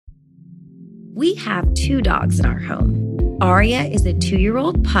We have 2 dogs in our home. Aria is a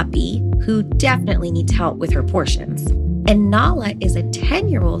 2-year-old puppy who definitely needs help with her portions. And Nala is a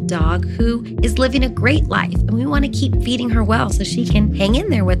 10-year-old dog who is living a great life, and we want to keep feeding her well so she can hang in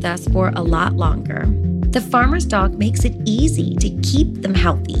there with us for a lot longer. The farmer's dog makes it easy to keep them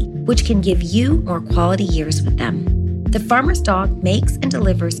healthy, which can give you more quality years with them. The farmer's dog makes and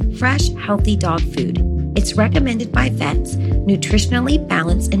delivers fresh, healthy dog food. It's recommended by vets, nutritionally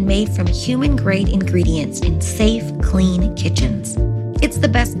balanced and made from human-grade ingredients in safe, clean kitchens. It's the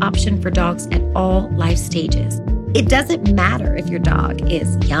best option for dogs at all life stages. It doesn't matter if your dog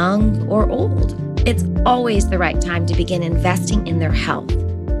is young or old. It's always the right time to begin investing in their health,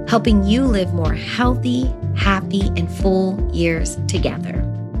 helping you live more healthy, happy, and full years together.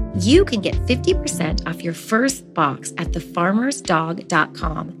 You can get 50% off your first box at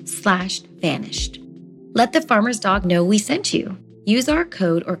thefarmersdog.com/vanished. Let the farmer's dog know we sent you. Use our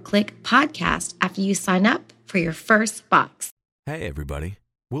code or click podcast after you sign up for your first box. Hey, everybody.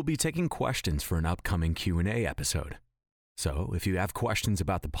 We'll be taking questions for an upcoming Q&A episode. So if you have questions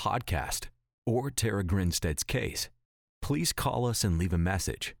about the podcast or Tara Grinstead's case, please call us and leave a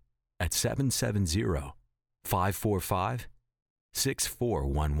message at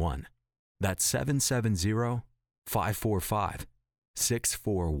 770-545-6411. That's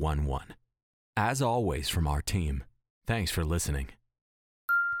 770-545-6411. As always from our team, thanks for listening.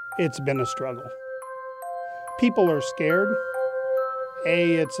 It's been a struggle. People are scared.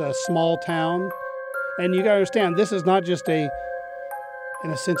 It's a small town. And you got to understand, this is not just in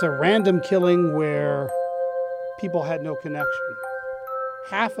a sense, a random killing where people had no connection.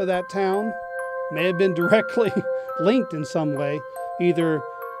 Half of that town may have been directly linked in some way, either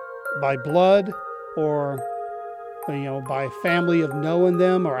by blood or by family of knowing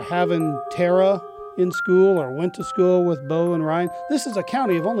them or having Tara in school or went to school with Bo and Ryan. This is a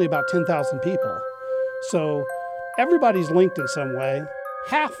county of only about 10,000 people. So everybody's linked in some way.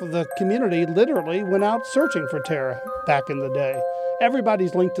 Half of the community literally went out searching for Tara back in the day.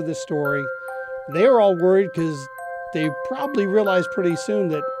 Everybody's linked to this story. They were all worried because they probably realized pretty soon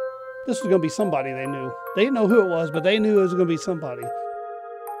that this was going to be somebody they knew. They didn't know who it was, but they knew it was going to be somebody.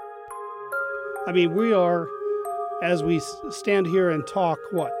 I mean, we are, as we stand here and talk,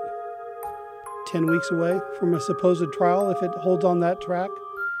 10 weeks away from a supposed trial if it holds on that track?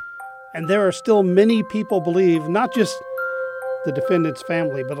 And there are still many people believe, not just the defendant's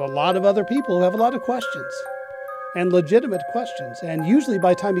family, but a lot of other people who have a lot of questions and legitimate questions. And usually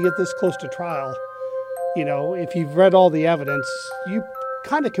by the time you get this close to trial, if you've read all the evidence, you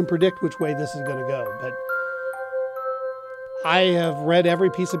kind of can predict which way this is going to go. But I have read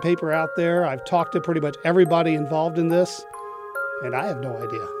every piece of paper out there. I've talked to pretty much everybody involved in this, and I have no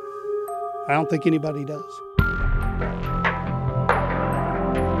idea. I don't think anybody does.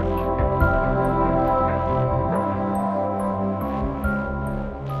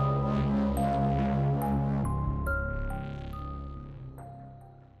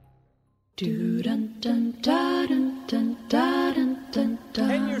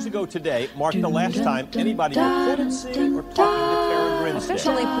 Years ago today marked the last time anybody reported seeing or talking to Tara Grinstead.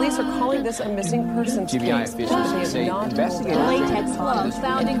 Officially, police are calling this a missing persons case. officials say investigators latex gloves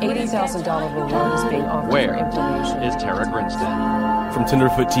found in $80,000 reward is being offered for information. Is Tara Grinstead? From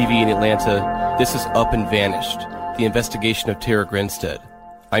Tenderfoot TV in Atlanta, this is Up and Vanished, the investigation of Tara Grinstead.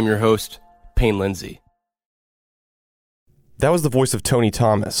 I'm your host, Payne Lindsay. That was the voice of Tony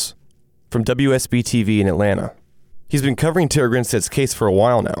Thomas from WSB TV in Atlanta. He's been covering Tara Grinstead's case for a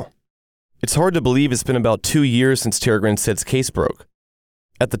while now. It's hard to believe it's been about 2 years since Tara Grinstead's case broke.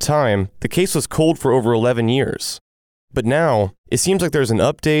 At the time, the case was cold for over 11 years. But now, it seems like there's an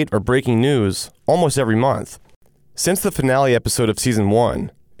update or breaking news almost every month. Since the finale episode of Season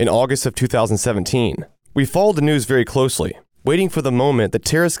 1, in August of 2017, we followed the news very closely, waiting for the moment that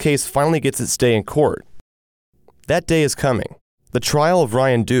Tara's case finally gets its day in court. That day is coming. The trial of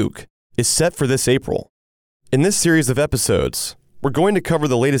Ryan Duke is set for this April. In this series of episodes, we're going to cover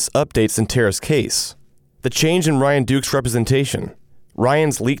the latest updates in Tara's case, the change in Ryan Duke's representation,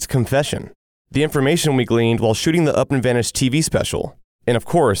 Ryan's leaked confession, the information we gleaned while shooting the Up and Vanished TV special, and of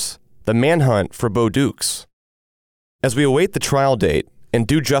course, the manhunt for Bo Dukes. As we await the trial date and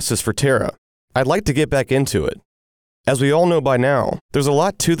do justice for Tara, I'd like to get back into it. As we all know by now, there's a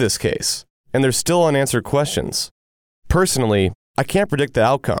lot to this case, and there's still unanswered questions. Personally, I can't predict the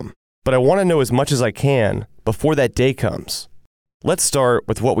outcome, but I want to know as much as I can before that day comes. Let's start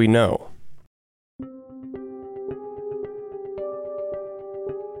with what we know.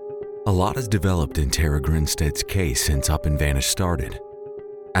 A lot has developed in Tara Grinstead's case since Up and Vanished started.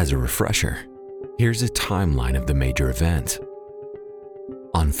 As a refresher, here's a timeline of the major events.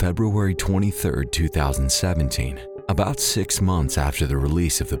 On February 23, 2017, about 6 months after the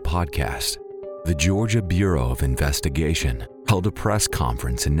release of the podcast, the Georgia Bureau of Investigation held a press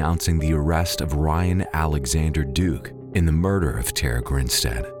conference announcing the arrest of Ryan Alexander Duke in the murder of Tara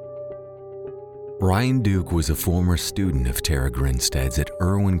Grinstead. Ryan Duke was a former student of Tara Grinstead's at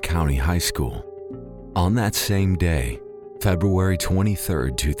Irwin County High School. On that same day, February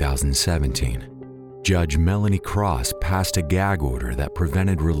 23, 2017, Judge Melanie Cross passed a gag order that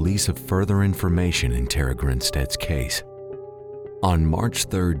prevented release of further information in Tara Grinstead's case. On March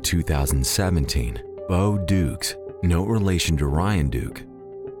 3, 2017, Bo Dukes, no relation to Ryan Duke,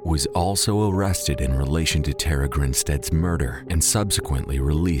 was also arrested in relation to Tara Grinstead's murder and subsequently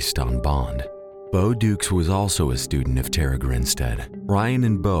released on bond. Bo Dukes was also a student of Tara Grinstead. Ryan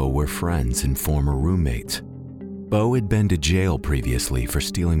and Bo were friends and former roommates. Bo had been to jail previously for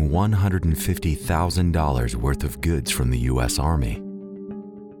stealing $150,000 worth of goods from the U.S. Army.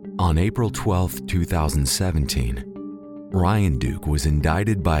 On April 12, 2017, Ryan Duke was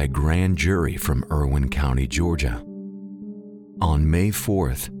indicted by a grand jury from Irwin County, Georgia. On May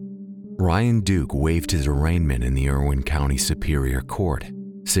 4th, Ryan Duke waived his arraignment in the Irwin County Superior Court,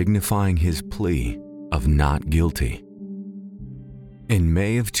 signifying his plea of not guilty. In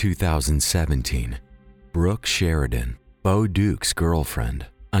May of 2017, Brooke Sheridan, Bo Duke's girlfriend,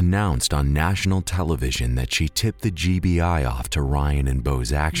 announced on national television that she tipped the GBI off to Ryan and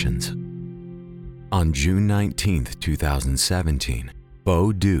Bo's actions. On June 19, 2017,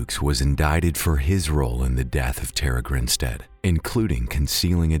 Bo Dukes was indicted for his role in the death of Tara Grinstead, including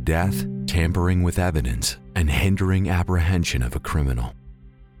concealing a death, tampering with evidence, and hindering apprehension of a criminal.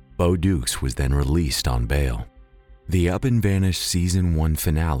 Bo Dukes was then released on bail. The Up and Vanished Season 1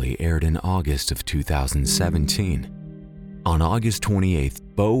 finale aired in August of 2017. On August 28th,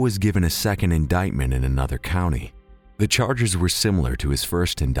 Bo was given a second indictment in another county. The charges were similar to his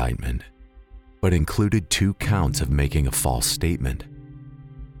first indictment, but included 2 counts of making a false statement.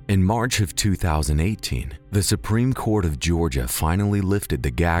 In March of 2018, the Supreme Court of Georgia finally lifted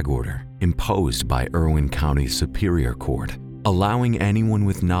the gag order imposed by Irwin County Superior Court, allowing anyone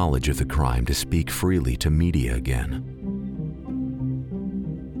with knowledge of the crime to speak freely to media again.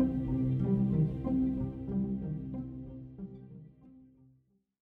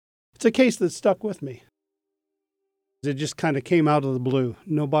 It's a case that stuck with me. It just kind of came out of the blue.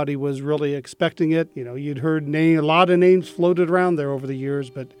 Nobody was really expecting it. You know, you'd heard a lot of names floated around there over the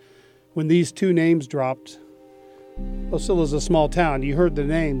years, but when these 2 names dropped, Ocilla's a small town. You heard the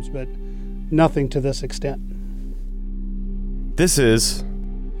names, but nothing to this extent. This is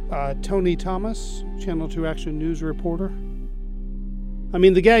Tony Thomas, Channel 2 Action News reporter. I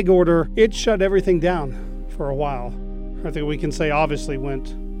mean, the gag order, it shut everything down for a while. I think we can say obviously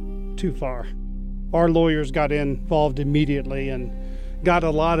went too far. Our lawyers got involved immediately and got a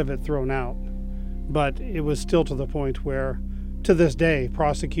lot of it thrown out. But it was still to the point where, to this day,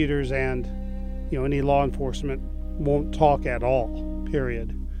 prosecutors and any law enforcement won't talk at all,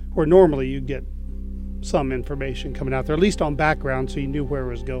 period. Where normally you get some information coming out there, at least on background, so you knew where it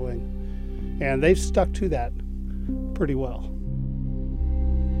was going. And they've stuck to that pretty well.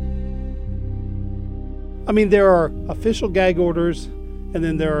 I mean, there are official gag orders, and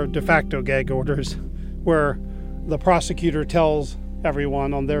then there are de facto gag orders where the prosecutor tells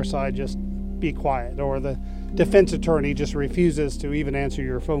everyone on their side just be quiet, or the defense attorney just refuses to even answer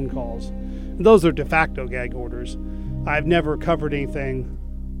your phone calls. And those are de facto gag orders. I've never covered anything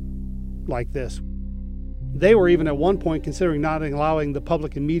like this. They were even at one point considering not allowing the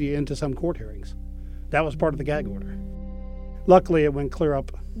public and media into some court hearings. That was part of the gag order. Luckily, it went clear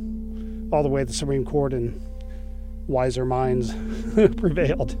up all the way to the Supreme Court, and wiser minds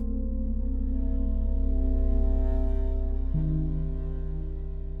prevailed.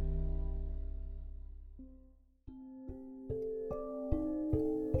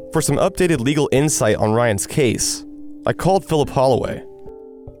 For some updated legal insight on Ryan's case, I called Philip Holloway.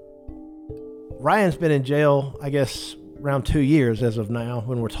 Ryan's been in jail, I guess, around 2 years as of now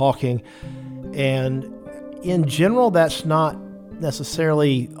when we're talking. And in general, that's not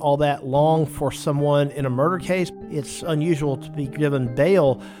necessarily all that long for someone in a murder case. It's unusual to be given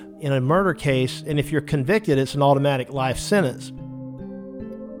bail in a murder case, and if you're convicted, it's an automatic life sentence.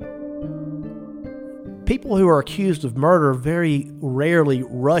 People who are accused of murder very rarely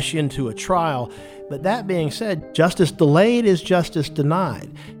rush into a trial, but that being said, justice delayed is justice denied.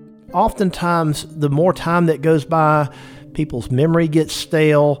 Oftentimes, the more time that goes by, people's memory gets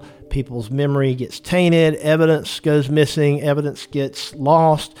stale, people's memory gets tainted, evidence goes missing, evidence gets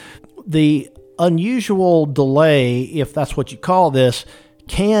lost. The unusual delay, if that's what you call this,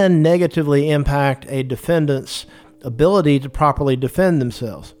 can negatively impact a defendant's ability to properly defend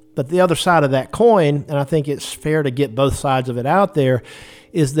themselves. But the other side of that coin, and I think it's fair to get both sides of it out there,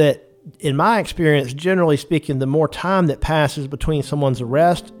 is that in my experience, generally speaking, the more time that passes between someone's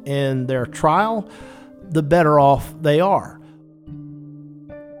arrest and their trial, the better off they are.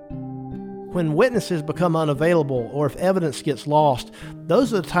 When witnesses become unavailable or if evidence gets lost,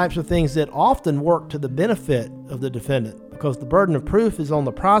 those are the types of things that often work to the benefit of the defendant because the burden of proof is on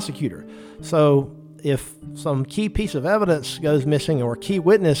the prosecutor. So if some key piece of evidence goes missing or a key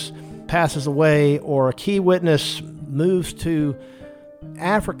witness passes away or a key witness moves to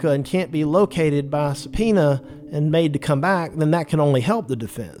Africa and can't be located by subpoena and made to come back, then that can only help the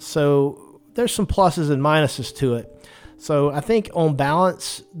defense. So there's some pluses and minuses to it. So I think on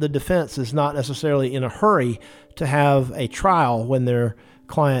balance, the defense is not necessarily in a hurry to have a trial when their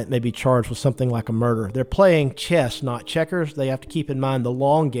client may be charged with something like a murder. They're playing chess, not checkers. They have to keep in mind the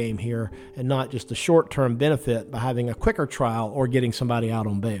long game here and not just the short-term benefit by having a quicker trial or getting somebody out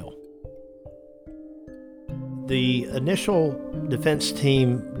on bail. The initial defense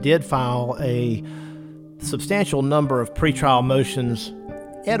team did file a substantial number of pretrial motions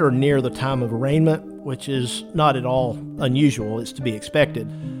at or near the time of arraignment, which is not at all unusual. It's to be expected.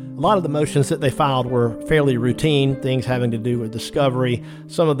 A lot of the motions that they filed were fairly routine, things having to do with discovery.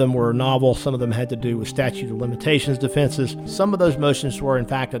 Some of them were novel. Some of them had to do with statute of limitations defenses. Some of those motions were, in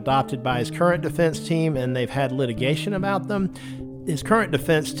fact, adopted by his current defense team, and they've had litigation about them. His current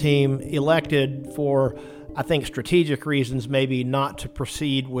defense team elected for, I think, strategic reasons, maybe not to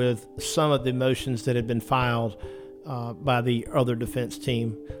proceed with some of the motions that had been filed by the other defense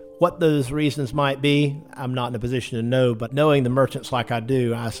team. What those reasons might be, I'm not in a position to know, but knowing the merchants like I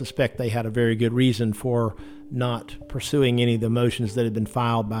do, I suspect they had a very good reason for not pursuing any of the motions that had been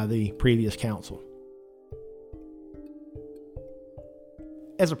filed by the previous counsel.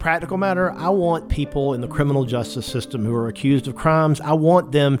 As a practical matter, I want people in the criminal justice system who are accused of crimes, I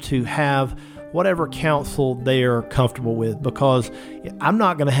want them to have whatever counsel they are comfortable with, because I'm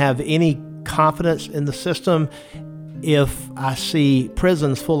not going to have any confidence in the system if I see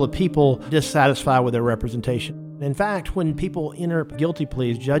prisons full of people dissatisfied with their representation. In fact, when people enter guilty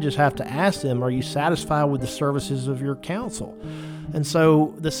pleas, judges have to ask them, are you satisfied with the services of your counsel? And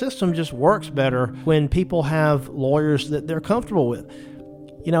so the system just works better when people have lawyers that they're comfortable with.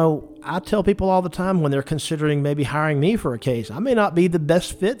 You know, I tell people all the time when they're considering maybe hiring me for a case, I may not be the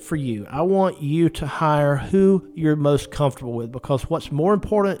best fit for you. I want you to hire who you're most comfortable with, because what's more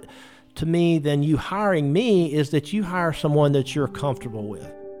important to me than you hiring me is that you hire someone that you're comfortable with.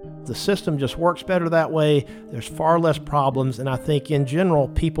 The system just works better that way. There's far less problems, and I think in general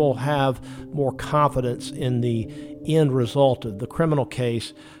people have more confidence in the end result of the criminal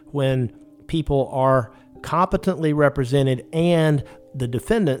case when people are competently represented and the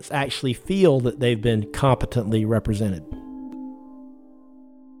defendants actually feel that they've been competently represented.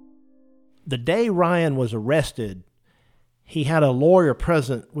 The day Ryan was arrested, he had a lawyer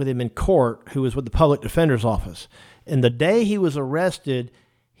present with him in court who was with the public defender's office. And the day he was arrested,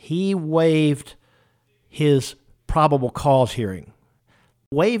 he waived his probable cause hearing.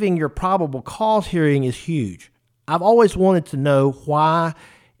 Waiving your probable cause hearing is huge. I've always wanted to know why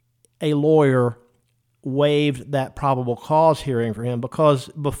a lawyer waived that probable cause hearing for him, because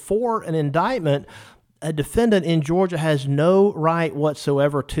before an indictment, a defendant in Georgia has no right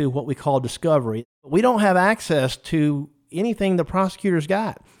whatsoever to what we call discovery. We don't have access to anything the prosecutor's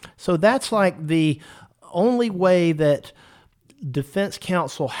got. So that's like the only way that defense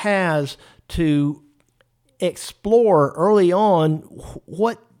counsel has to explore early on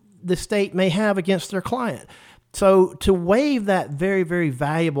what the state may have against their client. So to waive that very, very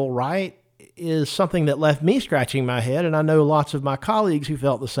valuable right is something that left me scratching my head, and I know lots of my colleagues who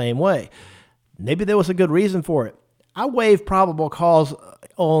felt the same way. Maybe there was a good reason for it. I waive probable cause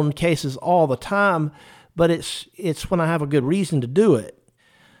on cases all the time, but it's when I have a good reason to do it.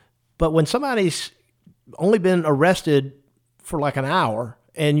 But when somebody's only been arrested for like an hour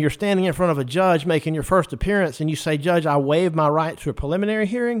and you're standing in front of a judge making your first appearance and you say, Judge, I waive my right to a preliminary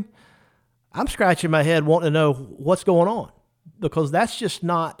hearing, I'm scratching my head wanting to know what's going on, because that's just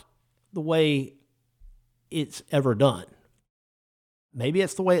not the way it's ever done. Maybe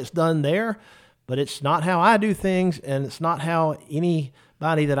it's the way it's done there, but it's not how I do things, and it's not how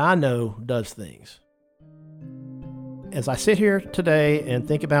anybody that I know does things. As I sit here today and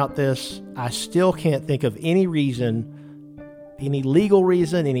think about this, I still can't think of any reason, any legal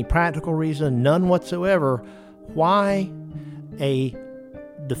reason, any practical reason, none whatsoever, why a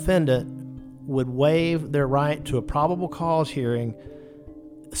defendant would waive their right to a probable cause hearing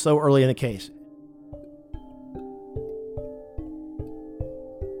so early in the case.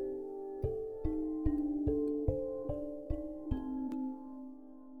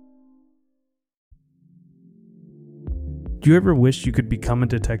 Do you ever wish you could become a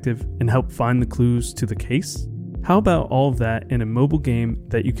detective and help find the clues to the case? How about all of that in a mobile game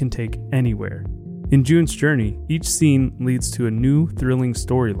that you can take anywhere? In June's Journey, each scene leads to a new, thrilling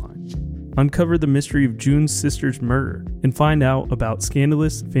storyline. Uncover the mystery of June's sister's murder and find out about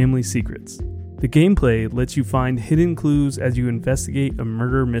scandalous family secrets. The gameplay lets you find hidden clues as you investigate a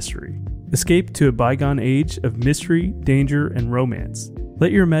murder mystery. Escape to a bygone age of mystery, danger, and romance.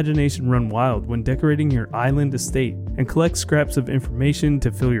 Let your imagination run wild when decorating your island estate and collect scraps of information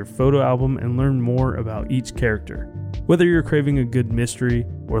to fill your photo album and learn more about each character. Whether you're craving a good mystery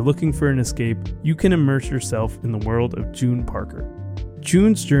or looking for an escape, you can immerse yourself in the world of June Parker.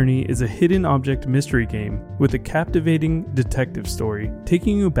 June's Journey is a hidden object mystery game with a captivating detective story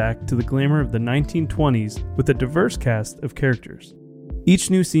taking you back to the glamour of the 1920s with a diverse cast of characters.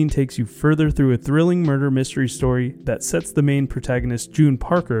 Each new scene takes you further through a thrilling murder mystery story that sets the main protagonist, June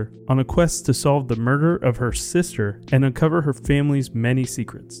Parker, on a quest to solve the murder of her sister and uncover her family's many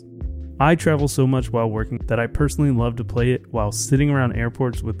secrets. I travel so much while working that I personally love to play it while sitting around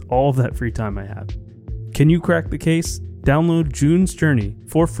airports with all of that free time I have. Can you crack the case? Download June's Journey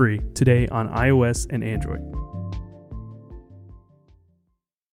for free today on iOS and Android.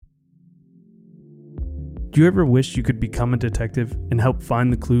 Do you ever wish you could become a detective and help find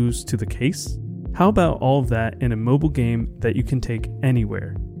the clues to the case? How about all of that in a mobile game that you can take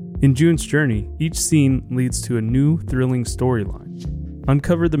anywhere? In June's Journey, each scene leads to a new, thrilling storyline.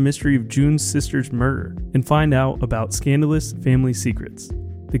 Uncover the mystery of June's sister's murder and find out about scandalous family secrets.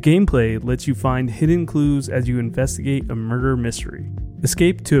 The gameplay lets you find hidden clues as you investigate a murder mystery.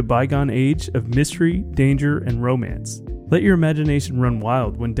 Escape to a bygone age of mystery, danger, and romance. Let your imagination run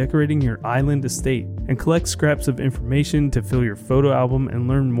wild when decorating your island estate and collect scraps of information to fill your photo album and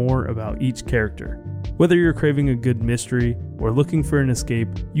learn more about each character. Whether you're craving a good mystery or looking for an escape,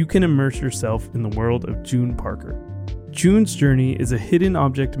 you can immerse yourself in the world of June Parker. June's Journey is a hidden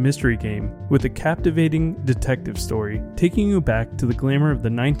object mystery game with a captivating detective story taking you back to the glamour of the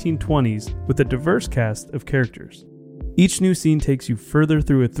 1920s with a diverse cast of characters. Each new scene takes you further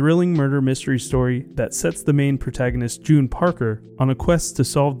through a thrilling murder mystery story that sets the main protagonist, June Parker, on a quest to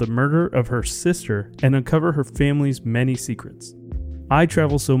solve the murder of her sister and uncover her family's many secrets. I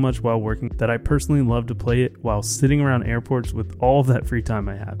travel so much while working that I personally love to play it while sitting around airports with all of that free time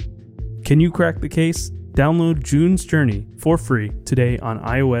I have. Can you crack the case? Download June's Journey for free today on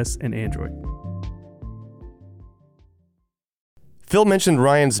iOS and Android. Phil mentioned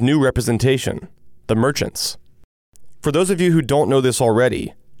Ryan's new representation, the Merchants. For those of you who don't know this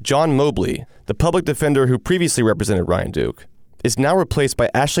already, John Mobley, the public defender who previously represented Ryan Duke, is now replaced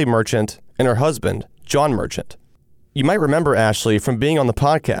by Ashley Merchant and her husband, John Merchant. You might remember Ashley from being on the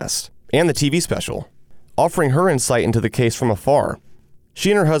podcast and the TV special, offering her insight into the case from afar.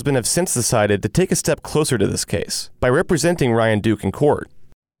 She and her husband have since decided to take a step closer to this case by representing Ryan Duke in court.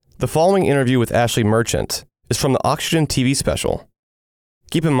 The following interview with Ashley Merchant is from the Oxygen TV special.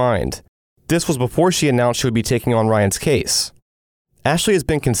 Keep in mind, this was before she announced she would be taking on Ryan's case. Ashley has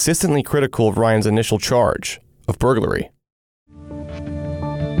been consistently critical of Ryan's initial charge of burglary.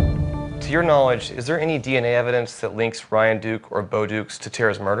 To your knowledge, is there any DNA evidence that links Ryan Duke or Bo Dukes to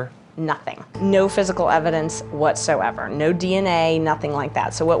Tara's murder? Nothing. No physical evidence whatsoever. No DNA, nothing like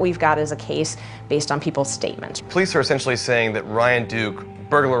that. So what we've got is a case based on people's statements. Police are essentially saying that Ryan Duke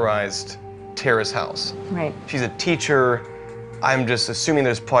burglarized Tara's house. Right. She's a teacher. I'm just assuming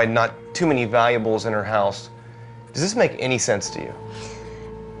there's probably not too many valuables in her house. Does this make any sense to you?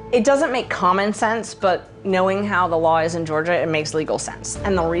 It doesn't make common sense, but knowing how the law is in Georgia, it makes legal sense.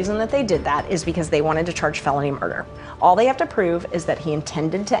 And the reason that they did that is because they wanted to charge felony murder. All they have to prove is that he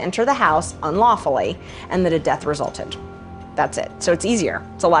intended to enter the house unlawfully and that a death resulted. That's it. So it's easier.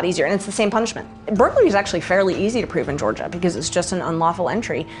 It's a lot easier, and it's the same punishment. Burglary is actually fairly easy to prove in Georgia because it's just an unlawful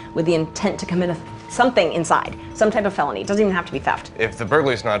entry with the intent to commit something inside, some type of felony. It doesn't even have to be theft. If the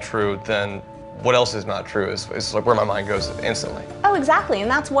burglary is not true, then what else is not true is like where my mind goes instantly. Oh, exactly, and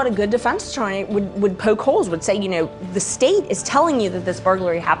that's what a good defense attorney would poke holes, would say, you know, the state is telling you that this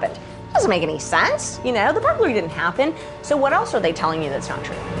burglary happened. It doesn't make any sense, you know, the burglary didn't happen, so what else are they telling you that's not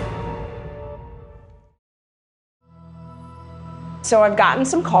true? So I've gotten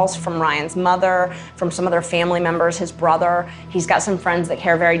some calls from Ryan's mother, from some other family members, his brother. He's got some friends that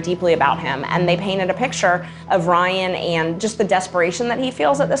care very deeply about him, and they painted a picture of Ryan and just the desperation that he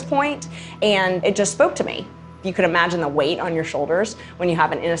feels at this point, and it just spoke to me. You could imagine the weight on your shoulders when you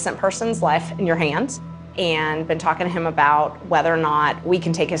have an innocent person's life in your hands. and been talking to him about whether or not we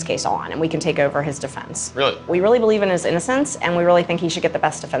can take his case on and we can take over his defense. Really? We really believe in his innocence, and we really think he should get the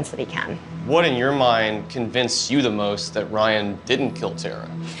best defense that he can. What in your mind convinced you the most that Ryan didn't kill Tara?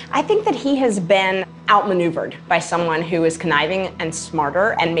 I think that he has been outmaneuvered by someone who is conniving and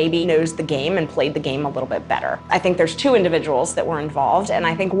smarter and maybe knows the game and played the game a little bit better. I think there's two individuals that were involved, and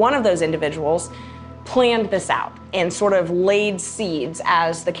I think one of those individuals planned this out and sort of laid seeds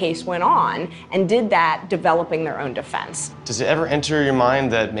as the case went on and did that developing their own defense. Does it ever enter your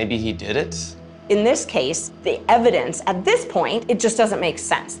mind that maybe he did it? In this case, the evidence at this point, it just doesn't make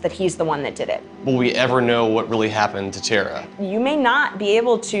sense that he's the one that did it. Will we ever know what really happened to Tara? You may not be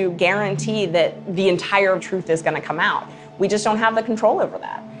able to guarantee that the entire truth is going to come out. We just don't have the control over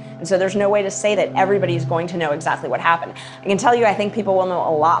that. And so there's no way to say that everybody's going to know exactly what happened. I can tell you, I think people will know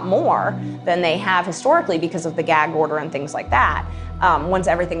a lot more than they have historically because of the gag order and things like that once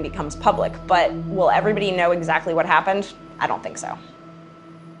everything becomes public. But will everybody know exactly what happened? I don't think so.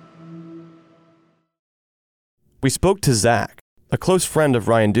 We spoke to Zach, a close friend of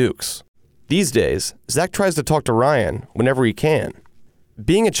Ryan Duke's. These days, Zach tries to talk to Ryan whenever he can.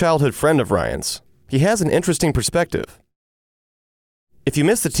 Being a childhood friend of Ryan's, he has an interesting perspective. If you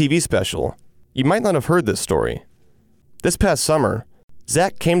missed the TV special, you might not have heard this story. This past summer,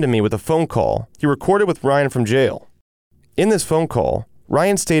 Zach came to me with a phone call he recorded with Ryan from jail. In this phone call,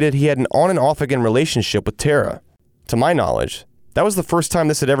 Ryan stated he had an on and off again relationship with Tara. To my knowledge, that was the first time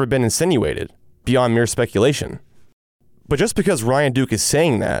this had ever been insinuated, beyond mere speculation. But just because Ryan Duke is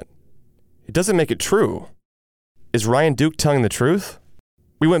saying that, it doesn't make it true. Is Ryan Duke telling the truth?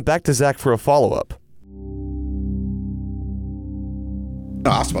 We went back to Zach for a follow-up. No,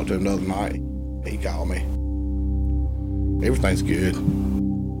 I spoke to him the other night. He called me. Everything's good.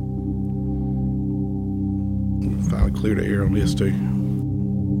 Finally cleared the air on this too.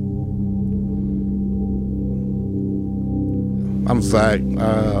 I'm Zach.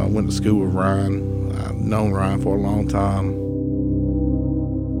 I went to school with Ryan. I've known Ryan for a long time.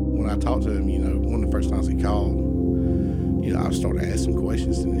 When I talked to him, one of the first times he called, I started asking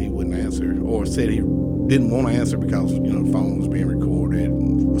questions and he wouldn't answer, or said he didn't want to answer because, the phone was being recorded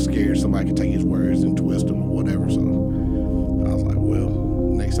and was scared somebody could take his words and twist them or whatever. So I was like, well,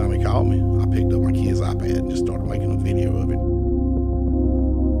 next time he called me, I picked up my kid's iPad and just started making a video of it.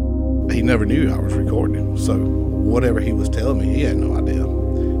 He never knew I was recording him, so whatever he was telling me, he had no idea.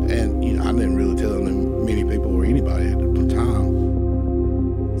 And, I didn't really tell him many people or anybody at the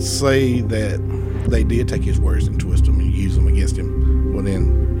time say that they did take his words and twist them and use them against him. Well,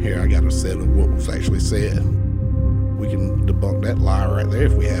 then here I got a set of what was actually said. We can debunk that lie right there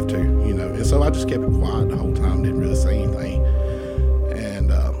if we have to, And so I just kept it quiet the whole time, didn't really say anything.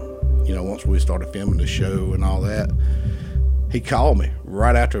 And, once we started filming the show and all that, he called me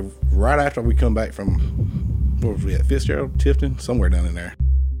right after we come back from, where was we at, Fitzgerald, Tifton, somewhere down in there.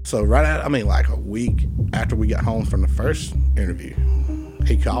 So like a week after we got home from the first interview,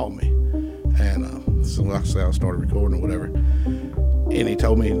 he called me. And so like I said, I started recording or whatever. And he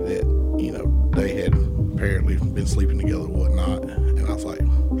told me that, they had apparently been sleeping together and whatnot. And I was like,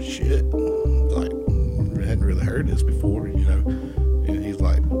 shit. Like, I hadn't really heard this before, And he's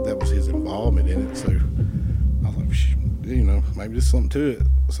like, that was his involvement in it. So I was like, maybe there's something to it.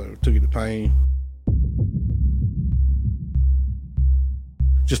 So I took it to pain.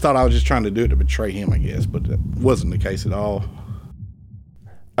 Just thought I was just trying to do it to betray him, I guess. But that wasn't the case at all.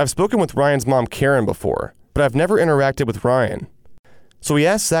 I've spoken with Ryan's mom, Karen, before, but I've never interacted with Ryan. So we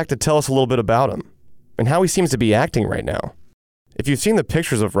asked Zach to tell us a little bit about him and how he seems to be acting right now. If you've seen the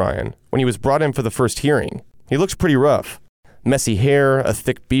pictures of Ryan when he was brought in for the first hearing, he looks pretty rough. Messy hair, a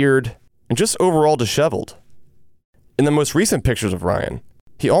thick beard, and just overall disheveled. In the most recent pictures of Ryan,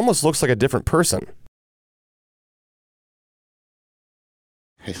 he almost looks like a different person.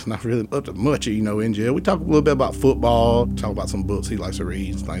 It's not really up to much, in jail. We talk a little bit about football, talk about some books he likes to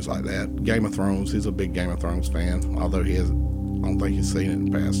read, things like that. Game of Thrones, he's a big Game of Thrones fan, although I don't think he's seen it in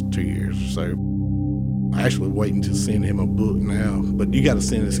the past 2 years or so. I'm actually waiting to send him a book now, but you got to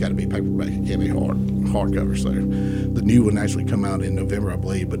send it. It's got to be paperback. It can't be hardcover. So the new one actually come out in November, I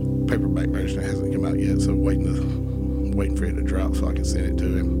believe, but paperback version hasn't come out yet. So waiting for it to drop so I can send it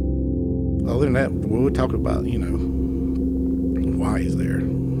to him. Other than that, we'll talk about why he's there a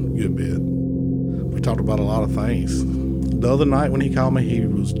good bit. We talked about a lot of things. The other night when he called me, he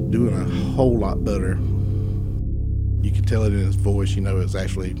was doing a whole lot better. You could tell it in his voice, it's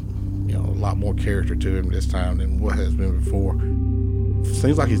actually, a lot more character to him this time than what has been before.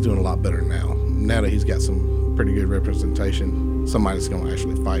 Seems like he's doing a lot better now. Now that he's got some pretty good representation, somebody's going to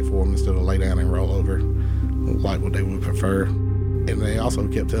actually fight for him instead of lay down and roll over, like what they would prefer. And they also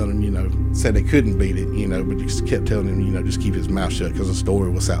kept telling him, said they couldn't beat it, but just kept telling him, just keep his mouth shut because the story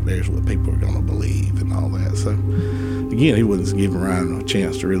was out there is what people are going to believe and all that. So, again, he wasn't giving Ryan a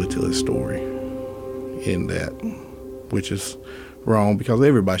chance to really tell his story in that, which is wrong because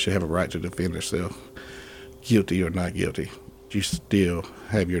everybody should have a right to defend themselves, guilty or not guilty. You still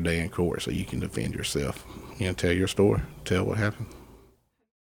have your day in court so you can defend yourself and tell your story, tell what happened.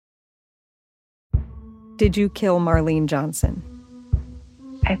 Did you kill Marlene Johnson?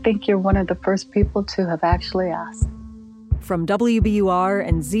 I think you're one of the first people to have actually asked. From WBUR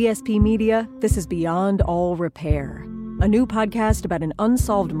and ZSP Media, this is Beyond All Repair, a new podcast about an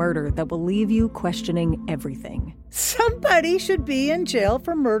unsolved murder that will leave you questioning everything. Somebody should be in jail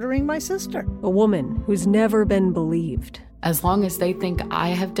for murdering my sister. A woman who's never been believed. As long as they think I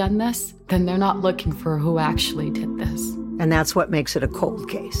have done this, then they're not looking for who actually did this. And that's what makes it a cold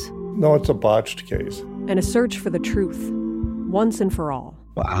case. No, it's a botched case. And a search for the truth, once and for all.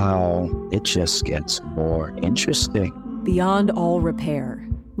 Wow, it just gets more interesting. Beyond All Repair.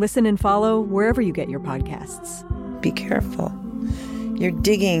 Listen and follow wherever you get your podcasts. Be careful. You're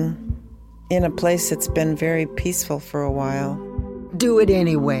digging in a place that's been very peaceful for a while. Do it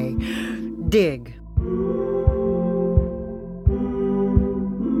anyway. Dig.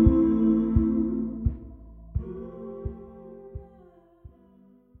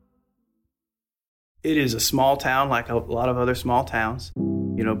 It is a small town like a lot of other small towns.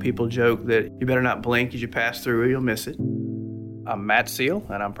 People joke that you better not blink as you pass through or you'll miss it. I'm Matt Seal,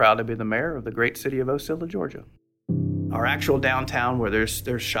 and I'm proud to be the mayor of the great city of Ocilla, Georgia. Our actual downtown, where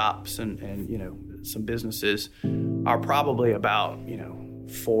there's shops and some businesses, are probably about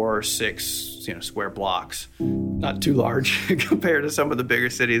 4 or 6 square blocks. Not too large compared to some of the bigger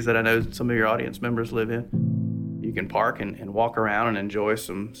cities that I know some of your audience members live in. You can park and walk around and enjoy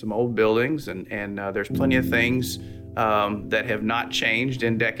some old buildings, and there's plenty of things that have not changed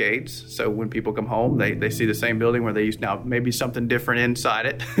in decades. So when people come home, they see the same building where they used now, maybe something different inside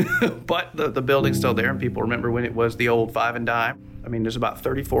it, but the building's still there, and people remember when it was the old 5 and dime. I mean, there's about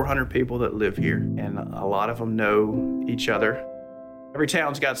 3,400 people that live here, and a lot of them know each other. Every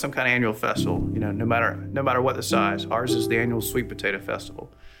town's got some kind of annual festival, no matter what the size. Ours is the annual Sweet Potato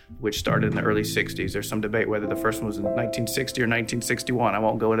Festival, which started in the early 60s. There's some debate whether the first one was in 1960 or 1961. I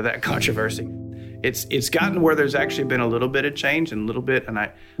won't go into that controversy. It's gotten where there's actually been a little bit of change and a little bit, and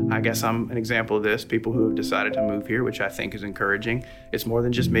I guess I'm an example of this, people who have decided to move here, which I think is encouraging. It's more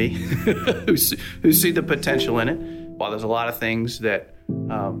than just me who see the potential in it. While there's a lot of things that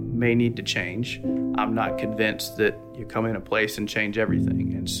may need to change, I'm not convinced that you come in a place and change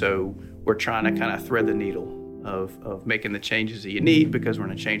everything. And so we're trying to kind of thread the needle of making the changes that you need because we're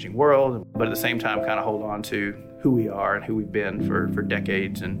in a changing world, but at the same time kind of hold on to who we are and who we've been for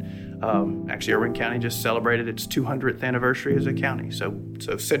decades. And actually, Irwin County just celebrated its 200th anniversary as a county. So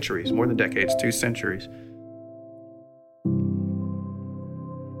centuries, more than decades, 2 centuries.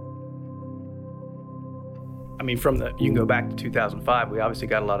 I mean, you can go back to 2005, we obviously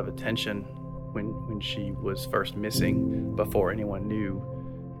got a lot of attention when she was first missing before anyone knew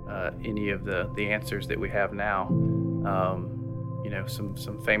any of the answers that we have now.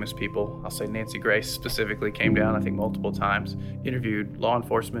 Some famous people, I'll say Nancy Grace specifically, came down, I think, multiple times, interviewed law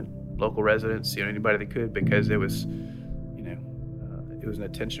enforcement, local residents, anybody that could, because it was an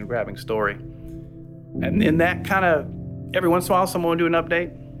attention-grabbing story. And then that kind of, every once in a while, someone would do an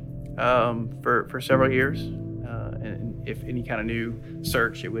update for several years. And if any kind of new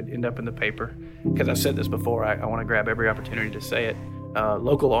search, it would end up in the paper. Because I've said this before, I want to grab every opportunity to say it.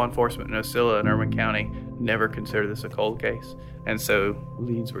 Local law enforcement in Ocilla and Irwin County never considered this a cold case. And so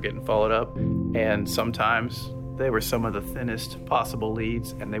leads were getting followed up. And sometimes they were some of the thinnest possible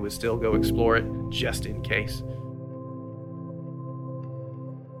leads, and they would still go explore it just in case.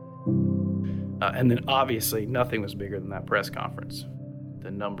 And then obviously nothing was bigger than that press conference. The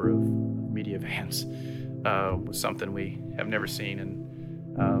number of media vans was something we have never seen,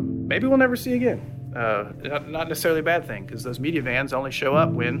 and maybe we'll never see again. Not necessarily a bad thing, because those media vans only show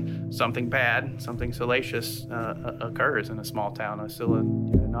up when something bad, something salacious occurs in a small town, Ocilla,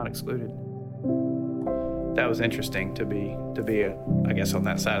 not excluded. That was interesting to be I guess, on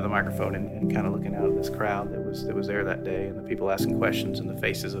that side of the microphone and kind of looking out at this crowd that was there that day, and the people asking questions, and the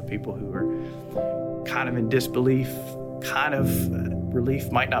faces of people who were kind of in disbelief, kind of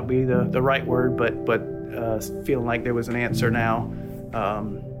relief might not be the right word, but feeling like there was an answer now,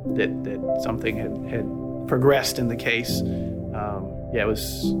 that something had progressed in the case. It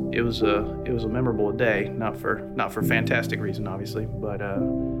was a memorable day, not for fantastic reason, obviously, but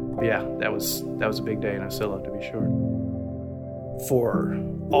that was a big day in Ocilla, to be sure. For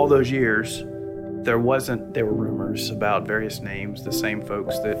all those years, There were rumors about various names, the same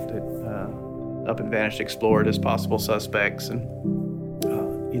folks that Up and Vanished explored as possible suspects, and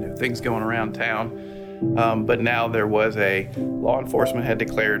things going around town. But now there was law enforcement had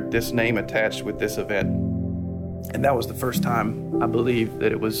declared this name attached with this event. And that was the first time, I believe,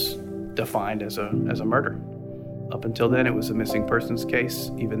 that it was defined as a murder. Up until then, it was a missing persons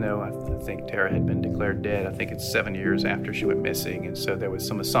case, even though I think Tara had been declared dead. I think it's 7 years after she went missing, and so there was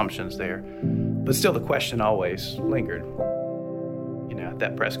some assumptions there. But still, the question always lingered. At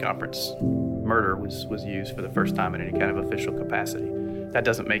that press conference, murder was used for the first time in any kind of official capacity. That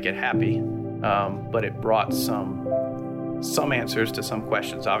doesn't make it happy, but it brought some answers to some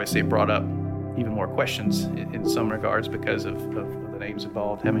questions. Obviously, it brought up even more questions in some regards because of the names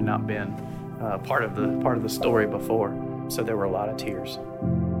involved having not been part of the story before. So there were a lot of tears.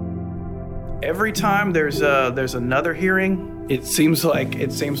 Every time there's another hearing, it seems like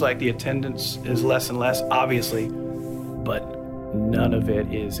the attendance is less and less, obviously, but none of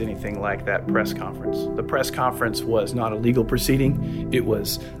it is anything like that press conference. The press conference was not a legal proceeding. It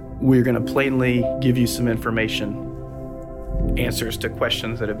was, we're going to plainly give you some information, answers to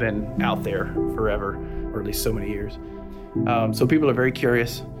questions that have been out there forever, or at least so many years. So people are very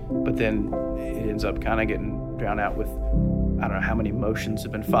curious, but then it ends up kind of getting drowned out with, I don't know how many motions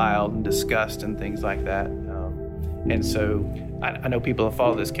have been filed and discussed and things like that. And so I know people have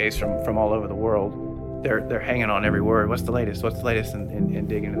followed this case from all over the world. They're hanging on every word. What's the latest? And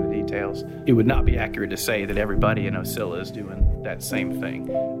digging into the details. It would not be accurate to say that everybody in Ocilla is doing that same thing.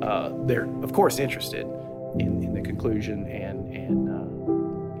 They're, of course, interested in the conclusion and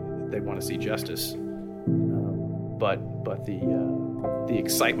they want to see justice. But the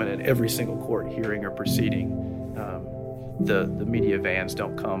excitement at every single court hearing or proceeding, the media vans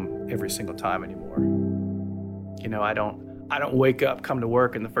don't come every single time anymore. I don't wake up, come to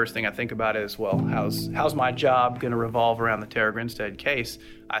work, and the first thing I think about is, well, how's my job going to revolve around the Tara Grinstead case?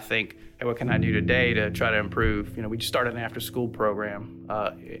 I think, hey, what can I do today to try to improve? We just started an after-school program,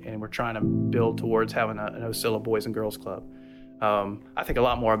 and we're trying to build towards having an Ocilla Boys and Girls Club. I think a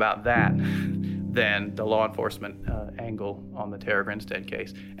lot more about that than the law enforcement angle on the Tara Grinstead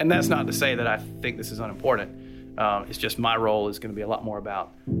case. And that's not to say that I think this is unimportant. It's just my role is going to be a lot more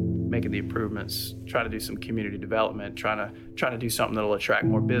about making the improvements, trying to do some community development, trying to do something that'll attract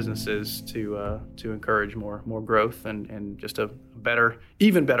more businesses to encourage more growth and just a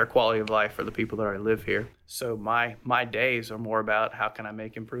even better quality of life for the people that already live here. So my days are more about how can I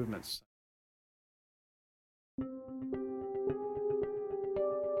make improvements.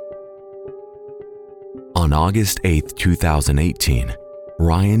 On August 8, 2018,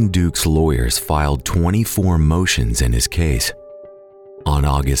 Ryan Duke's lawyers filed 24 motions in his case. On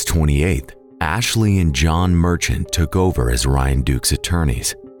August 28th, Ashley and John Merchant took over as Ryan Duke's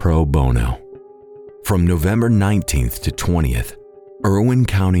attorneys, pro bono. From November 19th to 20th, Irwin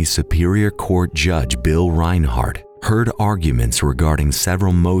County Superior Court Judge Bill Reinhardt heard arguments regarding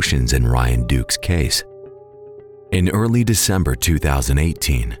several motions in Ryan Duke's case. In early December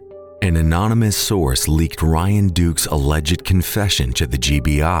 2018, an anonymous source leaked Ryan Duke's alleged confession to the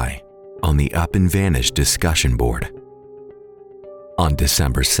GBI on the Up and Vanished discussion board. On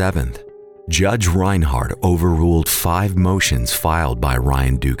December 7th, Judge Reinhardt overruled 5 motions filed by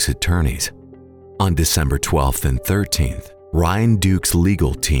Ryan Duke's attorneys. On December 12th and 13th, Ryan Duke's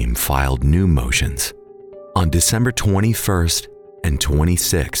legal team filed new motions. On December 21st and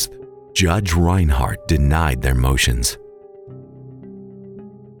 26th, Judge Reinhardt denied their motions.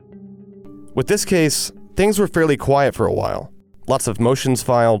 With this case, things were fairly quiet for a while. Lots of motions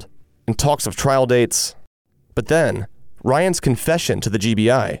filed and talks of trial dates. But then, Ryan's confession to the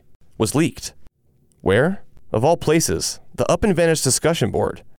GBI was leaked. Where? Of all places, the Up and Vanished discussion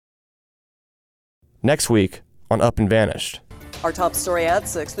board. Next week on Up and Vanished. Our top story at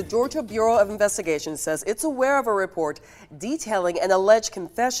 6, the Georgia Bureau of Investigation says it's aware of a report detailing an alleged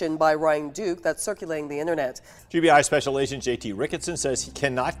confession by Ryan Duke that's circulating the internet. GBI Special Agent J.T. Ricketson says he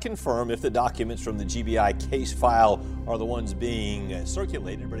cannot confirm if the documents from the GBI case file are the ones being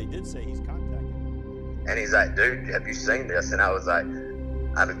circulated, but he did say he's contacted. And he's like, dude, have you seen this? And I was like,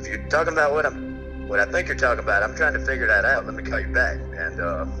 if you're talking about what I think you're talking about, I'm trying to figure that out. Let me call you back.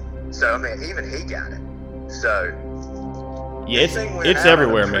 And so, I mean, even he got it. So, yeah, it's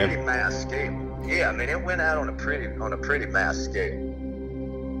everywhere, man. Pretty mass scale. Yeah, I mean, it went out on a pretty mass scale.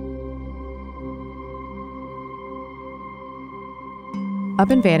 Up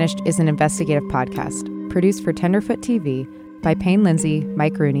and Vanished is an investigative podcast produced for Tenderfoot TV by Payne Lindsay,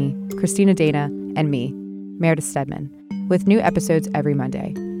 Mike Rooney, Christina Dana, and me, Meredith Stedman, with new episodes every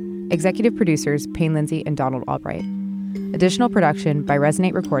Monday. Executive producers Payne Lindsay and Donald Albright. Additional production by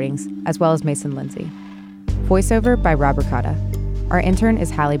Resonate Recordings, as well as Mason Lindsay. Voiceover by Rob Ricotta. Our intern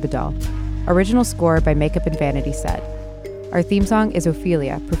is Hallie Bedall. Original score by Makeup and Vanity Set. Our theme song is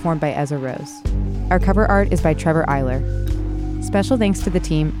Ophelia, performed by Ezra Rose. Our cover art is by Trevor Eiler. Special thanks to the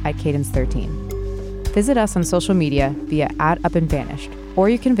team at Cadence 13. Visit us on social media via @UpAndVanished, or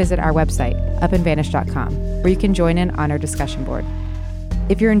you can visit our website, upandvanished.com, where you can join in on our discussion board.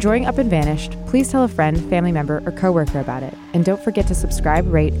 If you're enjoying Up and Vanished, please tell a friend, family member, or coworker about it, and don't forget to subscribe,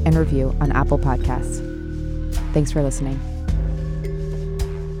 rate, and review on Apple Podcasts. Thanks for listening.